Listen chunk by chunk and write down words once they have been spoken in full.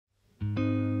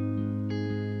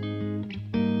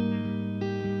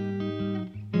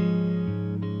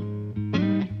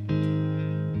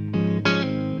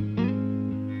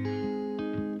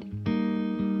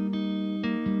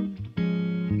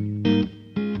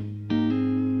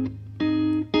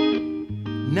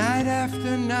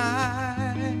after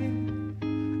night,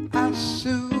 as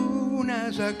soon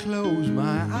as I close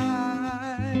my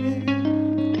eyes,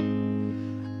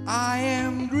 I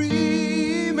am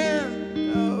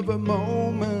dreaming of a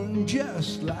moment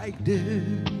just like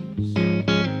this,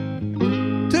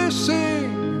 to sing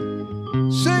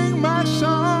my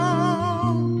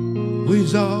song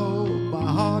with all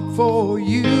my heart for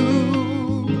you.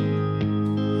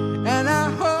 And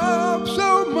I hope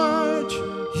so much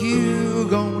you're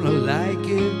gonna like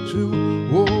it too.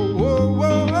 Whoa, whoa,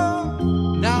 whoa, whoa.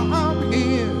 Now I'm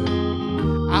here,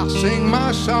 I sing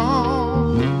my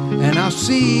song, and I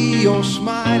see your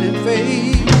smiling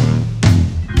face.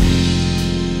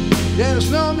 There's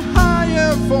none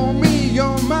higher for me,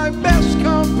 you're my best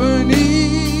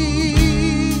company.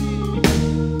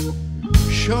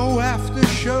 Show after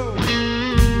show,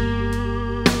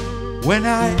 when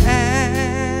I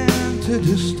enter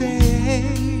the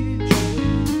stage,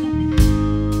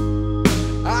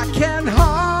 I can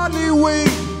hardly wait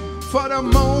for the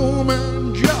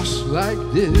moment just like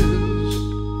this,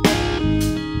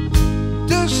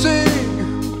 to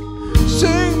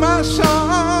sing my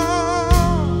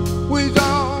song with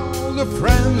all the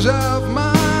friends of mine.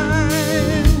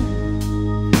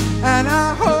 And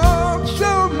I hope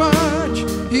so much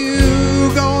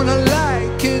you're gonna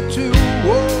like it too.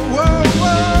 Whoa, whoa,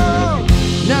 whoa.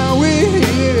 Now we're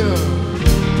here,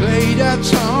 play that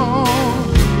song,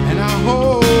 and I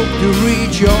hope to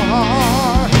reach your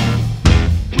heart.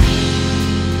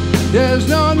 There's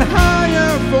none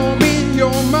higher for me,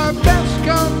 you're my best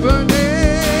company.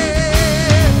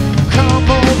 Come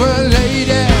over,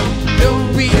 lady, don't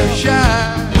be shy.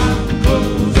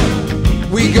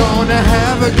 We gonna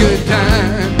have a good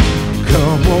time.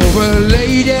 Come over,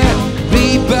 lady, be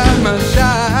by my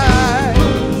side.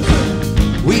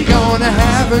 We gonna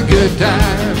have a good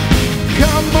time.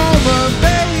 Come over,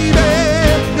 baby,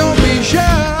 don't be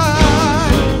shy.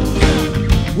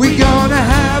 We gonna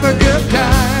have a good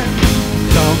time.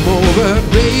 Come over,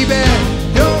 baby,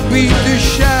 don't be too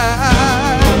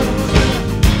shy.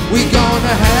 We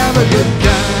gonna have a good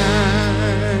time.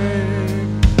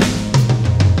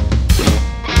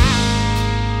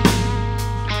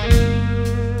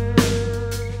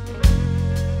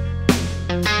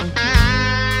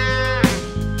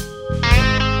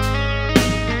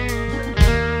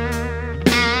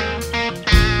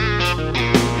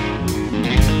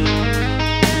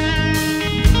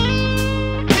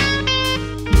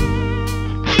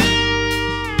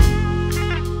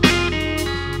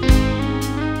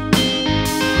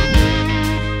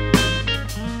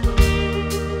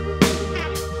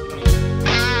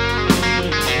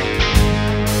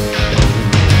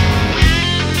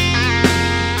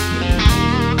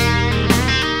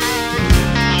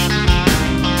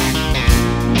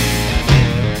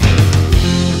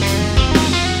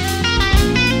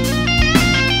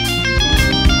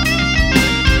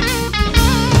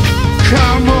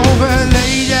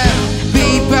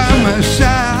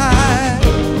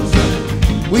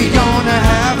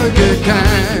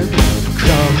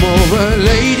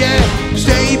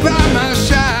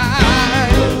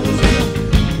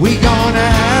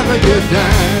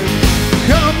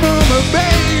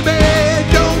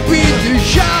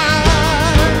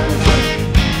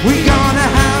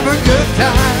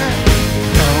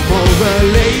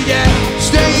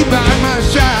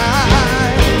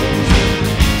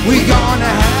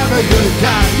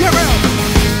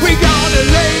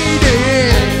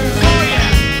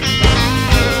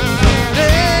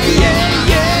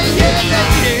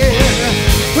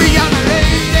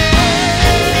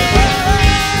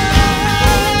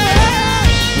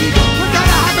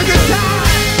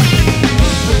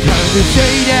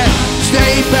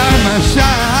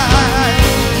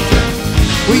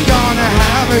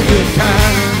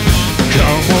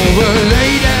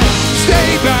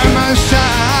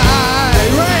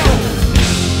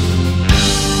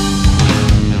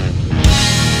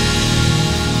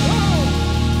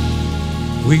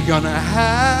 We're gonna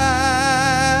have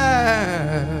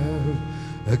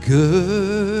a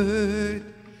good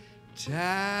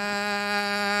time.